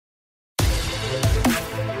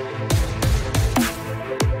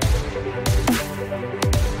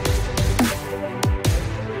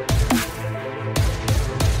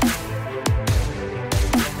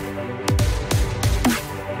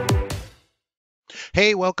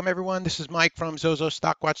Hey, welcome everyone. This is Mike from Zozo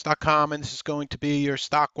stocktwits.com, and this is going to be your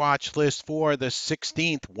stock watch list for the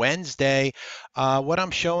 16th, Wednesday. What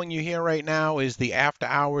I'm showing you here right now is the after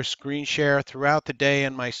hours screen share throughout the day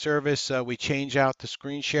in my service. We change out the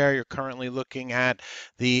screen share. You're currently looking at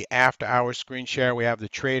the after hours screen share. We have the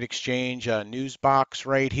trade exchange news box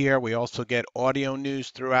right here. We also get audio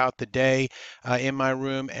news throughout the day in my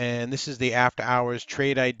room, and this is the after hours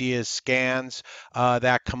trade ideas scans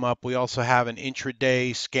that come up. We also have an intraday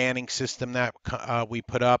scanning system that we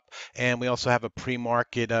put up, and we also have a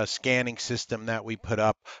pre-market scanning system that we put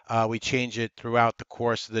up. We change it throughout the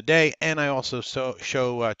course of the day, and I also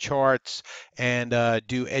show charts and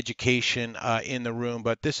do education in the room.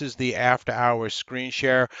 But this is the after-hours screen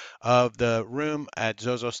share of the room at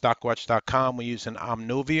zozostockwatch.com. We use an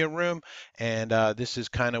Omnovia room, and this is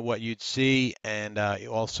kind of what you'd see, and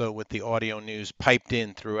also with the audio news piped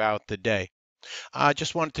in throughout the day. I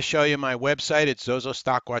just wanted to show you my website. It's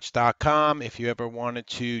zozostockwatch.com. If you ever wanted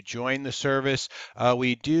to join the service,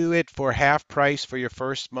 we do it for half price for your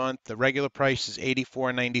first month. The regular price is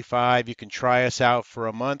 $84.95. You can try us out for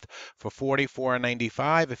a month for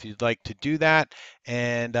 $44.95 if you'd like to do that.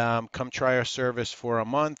 And come try our service for a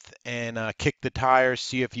month and kick the tires,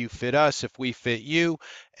 see if you fit us, if we fit you.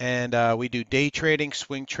 And we do day trading,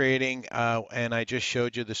 swing trading, and I just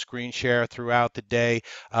showed you the screen share throughout the day.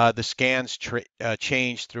 The scans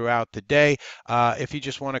change throughout the day. If you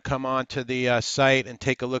just want to come on to the site and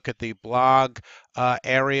take a look at the blog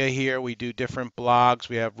area here, we do different blogs.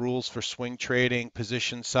 We have rules for swing trading,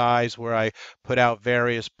 position size, where I put out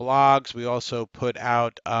various blogs. We also put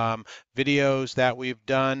out videos that we've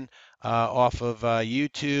done off of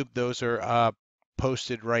YouTube. Those are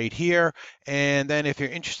posted right here. And then if you're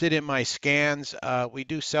interested in my scans, we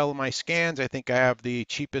do sell my scans. I think I have the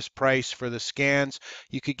cheapest price for the scans.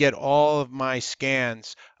 You could get all of my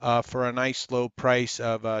scans for a nice low price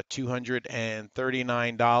of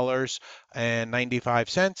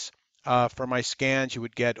 $239.95. For my scans, you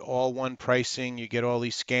would get all one pricing. You get all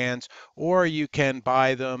these scans, or you can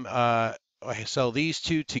buy them. I sell these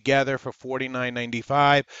two together for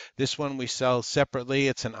 $49.95. This one we sell separately.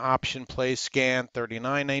 It's an option play scan,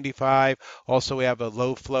 $39.95. Also, we have a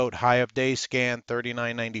low float high of day scan,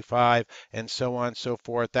 $39.95, and so on and so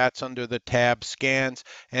forth. That's under the tab scans.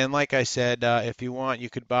 And like I said, if you want, you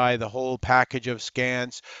could buy the whole package of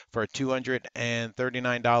scans for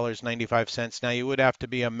 $239.95. Now, you would have to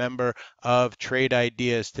be a member of Trade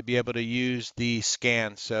Ideas to be able to use the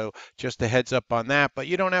scans. So just a heads up on that. But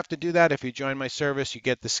you don't have to do that if you join my service. You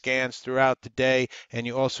get the scans throughout the day, and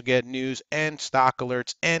you also get news and stock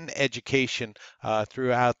alerts and education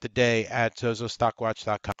throughout the day at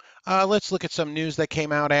zozostockwatch.com. Let's look at some news that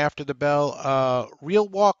came out after the bell. Real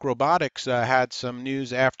Walk Robotics had some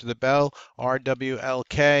news after the bell.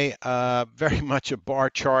 RWLK, very much a bar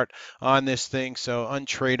chart on this thing, so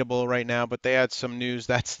untradeable right now, but they had some news.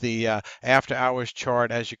 That's the after hours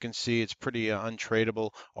chart. As you can see, it's pretty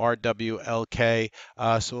untradeable, RWLK.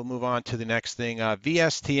 So we'll move on to the next thing.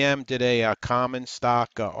 VSTM did a common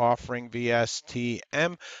stock offering,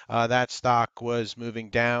 VSTM. That stock was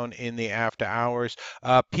moving down in the after hours.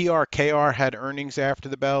 PRKR had earnings after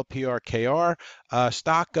the bell. PRKR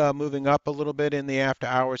stock moving up a little bit in the after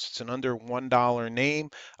hours. It's an under $1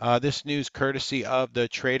 name. This news courtesy of the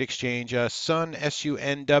trade exchange. Sun,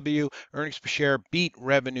 SUNW, earnings per share beat,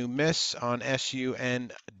 revenue miss on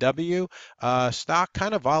SUNW. Stock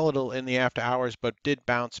kind of volatile in the after hours, but did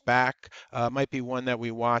bounce back. Might be one that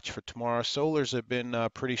we watch for tomorrow. Solars have been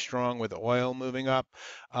pretty strong with oil moving up.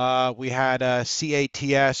 We had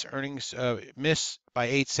CATS earnings miss by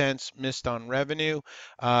 8 cents, missed on revenue.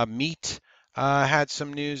 Meat had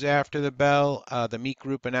some news after the bell. The Meat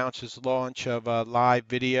Group announces launch of live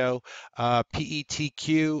video.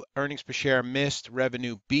 PETQ earnings per share missed,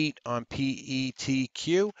 revenue beat on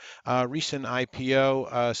PETQ. Recent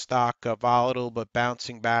IPO stock volatile but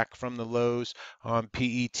bouncing back from the lows on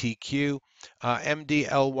PETQ.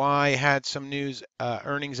 MDLY had some news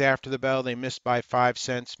earnings after the bell. They missed by 5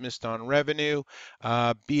 cents, missed on revenue.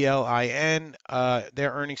 BLIN,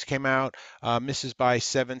 their earnings came out, misses by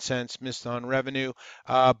 7 cents, missed on revenue.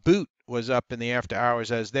 Boot was up in the after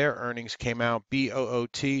hours as their earnings came out.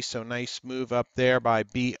 BOOT, so nice move up there by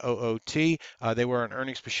BOOT. They were an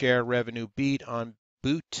earnings per share revenue beat on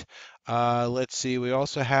Boot. Let's see. We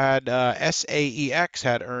also had SAEX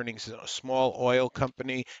had earnings, a small oil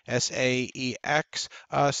company, SAEX.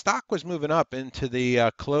 Stock was moving up into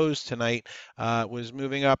the close tonight. Was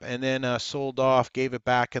moving up and then sold off, gave it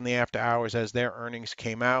back in the after hours as their earnings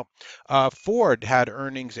came out. Ford had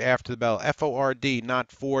earnings after the bell. FORD,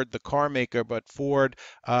 not Ford, the car maker, but Ford,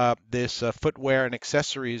 this footwear and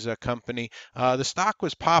accessories company. The stock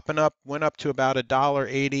was popping up, went up to about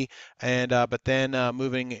 $1.80 and but then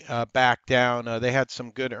moving back down. They had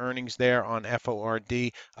some good earnings there on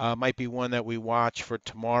FORD. Might be one that we watch for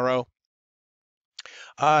tomorrow.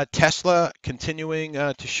 Tesla continuing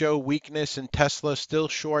to show weakness, and Tesla still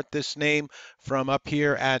short this name from up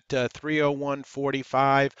here at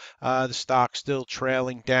 301.45. The stock still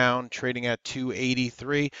trailing down, trading at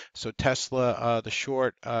 283. So Tesla, the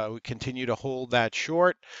short, we continue to hold that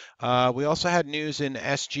short. We also had news in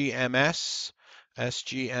SGMS.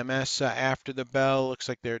 SGMS after the bell. Looks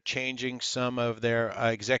like they're changing some of their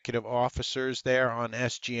executive officers there on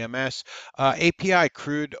SGMS. API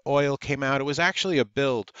crude oil came out. It was actually a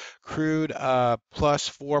build. Crude plus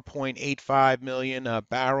 4.85 million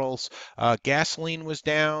barrels. Gasoline was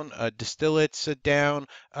down. Distillates down.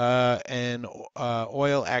 And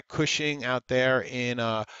oil at Cushing out there in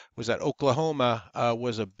was that Oklahoma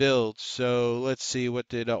was a build. So let's see, what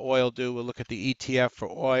did oil do? We'll look at the ETF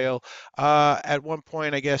for oil. At one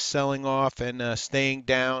point, I guess selling off and staying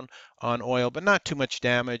down on oil, but not too much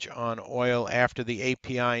damage on oil after the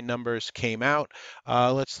API numbers came out.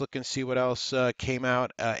 Let's look and see what else came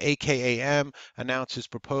out. AKAM announces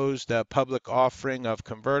proposed public offering of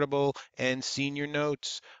convertible and senior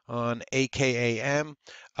notes on AKAM.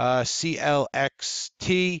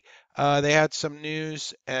 CLXT. They had some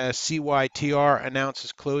news. CYTR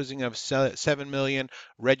announces closing of 7 million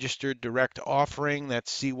registered direct offering.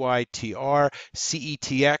 That's CYTR.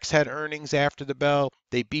 CETX had earnings after the bell.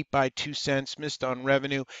 They beat by 2 cents, missed on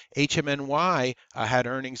revenue. HMNY had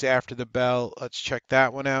earnings after the bell. Let's check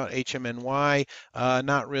that one out. HMNY,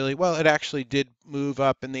 not really. Well, it actually did move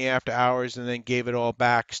up in the after hours and then gave it all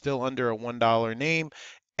back. Still under a $1 name.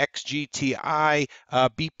 XGTI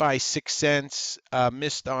beat by 6 cents,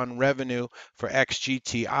 missed on revenue for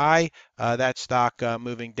XGTI. That stock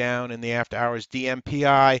moving down in the after hours.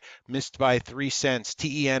 DMPI missed by 3 cents.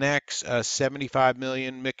 TENX 75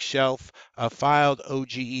 million mixed shelf filed.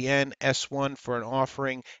 OGEN S1 for an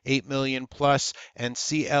offering 8 million plus, and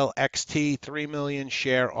CLXT 3 million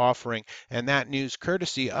share offering. And that news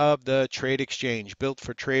courtesy of the Trade Exchange, built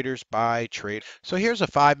for traders by trade. So here's a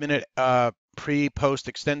 5-minute pre-post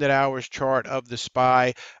extended hours chart of the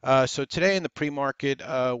SPY. So today in the pre-market,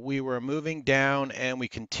 we were moving down and we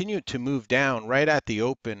continued to move down right at the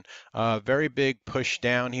open. Very big push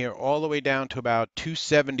down here, all the way down to about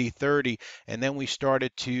 270.30, and then we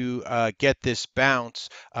started to get this bounce.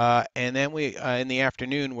 And then we, in the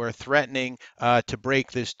afternoon, were threatening to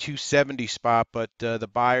break this 270 spot, but the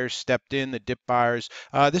buyers stepped in, the dip buyers.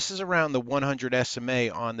 This is around the 100 SMA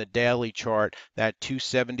on the daily chart, that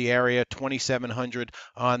 270 area, 2700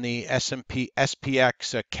 on the S&P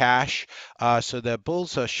SPX cash. So the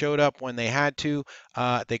bulls showed up when they had to.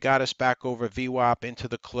 They got us back over VWAP into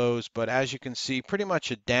the close, but as you can see, pretty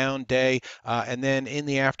much a down day. And then in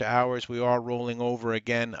the after hours, we are rolling over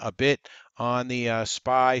again a bit on the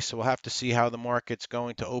SPY. So we'll have to see how the market's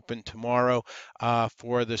going to open tomorrow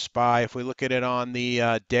for the SPY. If we look at it on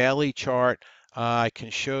the daily chart, I can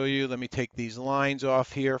show you. Let me take these lines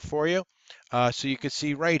off here for you. So you can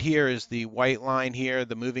see right here is the white line here,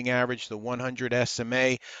 the moving average, the 100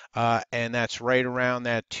 SMA, and that's right around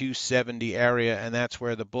that 270 area, and that's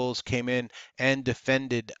where the bulls came in and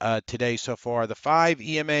defended today so far. The 5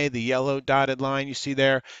 EMA, the yellow dotted line you see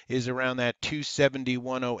there, is around that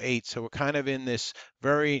 270.108. So we're kind of in this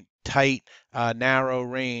very tight, narrow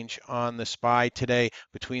range on the SPY today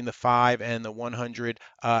between the 5 and the 100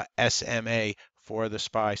 SMA for the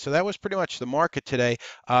SPY. So that was pretty much the market today.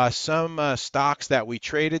 Some stocks that we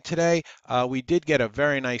traded today, we did get a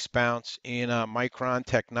very nice bounce in Micron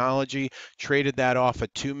Technology. Traded that off a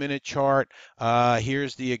 2-minute chart.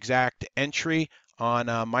 Here's the exact entry on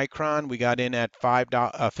Micron. We got in at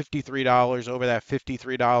 $53 over that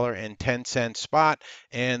 $53.10 spot,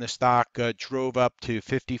 and the stock drove up to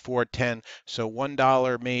 54.10. So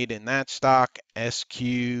 $1 made in that stock.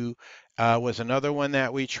 SQ was another one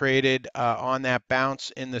that we traded on that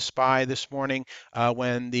bounce in the SPY this morning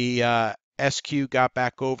when the SQ got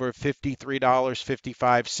back over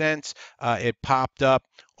 $53.55. It popped up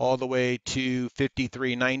all the way to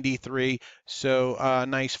 53.93. So a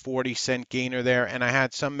nice 40-cent gainer there. And I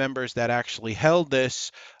had some members that actually held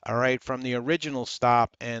this all right, from the original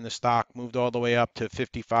stop, and the stock moved all the way up to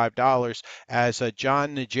 $55 as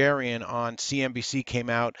John Nigerian on CNBC came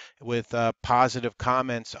out with positive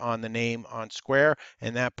comments on the name on Square,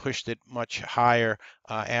 and that pushed it much higher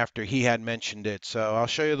after he had mentioned it. So I'll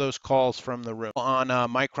show you those calls from the room. On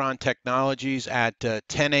Micron Technologies at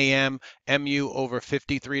 10 a.m., MU over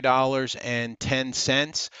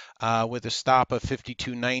 $53.10 with a stop of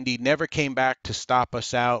 52.90. Never came back to stop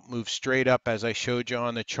us out, moved straight up as I showed you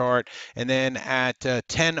on the chart. And then at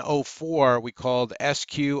 10:04, we called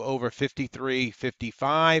SQ over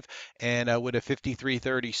 53.55 and with a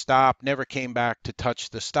 53.30 stop, never came back to touch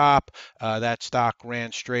the stop. That stock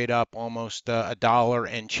ran straight up almost a dollar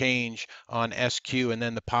and change on SQ, and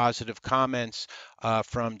then the positive comments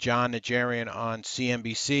from John Nigerian on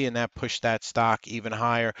CNBC, and that pushed that stock even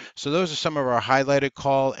higher. So those are some of our highlighted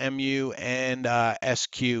call, MU and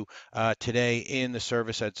SQ today in the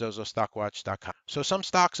service at zozostockwatch.com. So some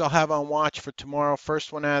stocks I'll have on watch for tomorrow.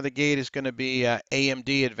 First one out of the gate is going to be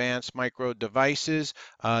AMD, Advanced Micro Devices.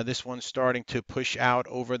 This one's starting to push out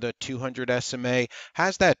over the 200 SMA.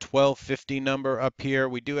 Has that 1250 number up here.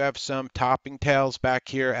 We do have some topping tails back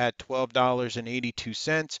here at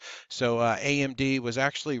 $12.82. So AMD was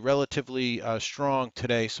actually relatively strong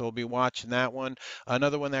today, so we'll be watching that one.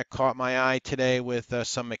 Another one that caught my eye today with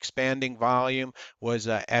some expanding volume was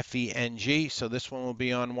FENG. So this one will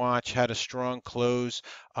be on watch. Had a strong close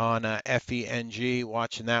on FENG,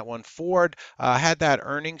 watching that one. Ford had that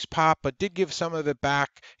earnings pop, but did give some of it back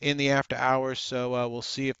in the after hours. So we'll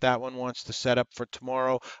see if that one wants to set up for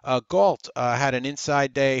tomorrow. Galt had an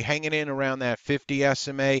inside day, hanging in around that 50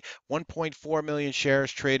 SMA. 1.4 million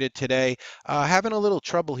shares traded today. Having a little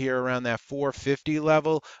trouble here around that 450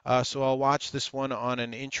 level. So I'll watch this one on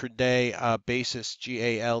an intraday basis.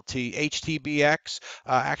 GALT. HTBX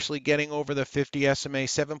actually getting over the 50 SMA.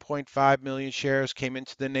 7.5 million shares came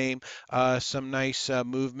into the name. Some nice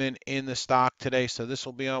movement in the stock today. So this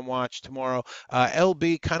will be on watch tomorrow.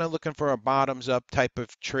 LB kind of looking for a bottoms up type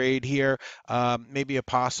of trade here. Maybe a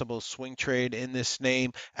possible swing trade in this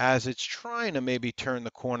name as it's trying to maybe turn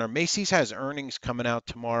the corner. Macy's has earnings coming out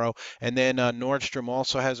tomorrow, and then Nordstrom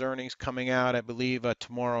also has earnings coming out, I believe,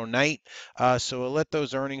 tomorrow night. So we'll let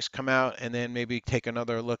those earnings come out and then maybe take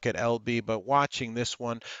another look at LB. But watching this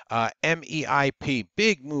one, MEIP,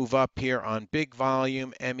 big move up here on big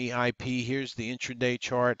volume. MEIP, here's the intraday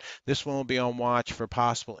chart. This one will be on watch for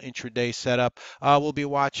possible intraday setup. We'll be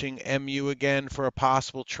watching MU again for a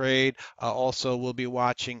possible trade. Also, we'll be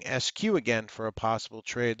watching SQ again for a possible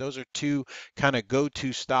trade. Those are two kind of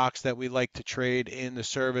go-to stocks that we like to trade in the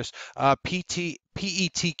service.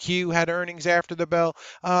 PETQ had earnings after the bell.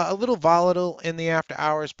 A little volatile in the after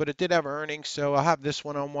hours, but it did have earnings, so I'll have this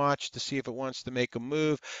one on watch to see if it wants to make a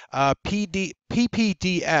move. PPDF,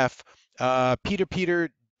 Peter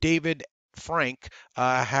David Frank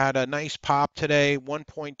had a nice pop today,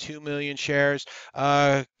 1.2 million shares.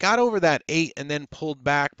 Got over that 8 and then pulled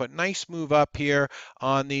back, but nice move up here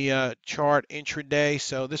on the chart intraday.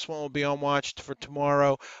 So this one will be on watch for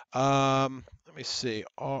tomorrow. Let me see.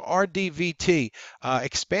 RDVT,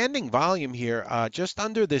 expanding volume here, just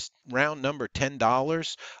under this round number, $10.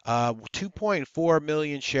 2.4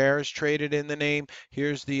 million shares traded in the name.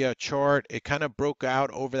 Here's the chart. It kind of broke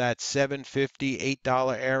out over that $7.50,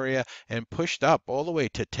 $8 area and pushed up all the way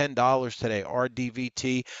to $10 today.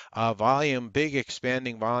 RDVT volume, big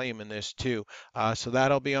expanding volume in this too. So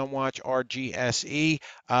that'll be on watch. RGSE.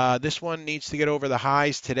 This one needs to get over the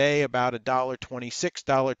highs today, about $1.26,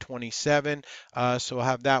 $1.27. So we'll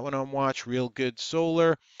have that one on watch. Real Good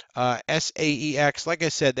Solar. SAEX, like I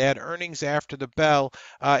said, they had earnings after the bell.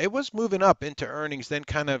 It was moving up into earnings, then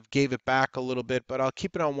kind of gave it back a little bit, but I'll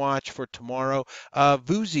keep it on watch for tomorrow.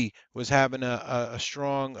 Vuzi was having a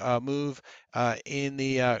strong move in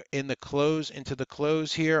the close, into the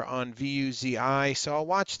close here on VUZI. So I'll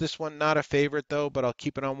watch this one. Not a favorite though, but I'll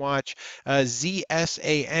keep it on watch.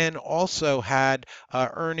 ZSAN also had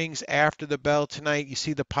earnings after the bell tonight. You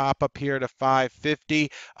see the pop up here to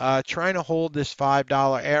 550. Trying to hold this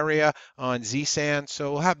 $5 area on ZSAN.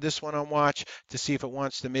 So we'll have this one on watch to see if it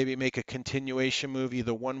wants to maybe make a continuation move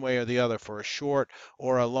either one way or the other for a short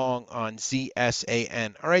or a long on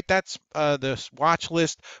ZSAN. All right, that's the watch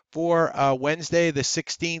list for Wednesday, the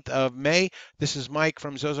 16th of May. This is Mike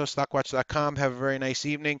from ZozoStockWatch.com. Have a very nice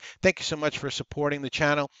evening. Thank you so much for supporting the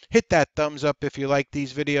channel. Hit that thumbs up if you like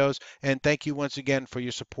these videos, and thank you once again for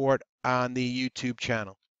your support on the YouTube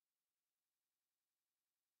channel.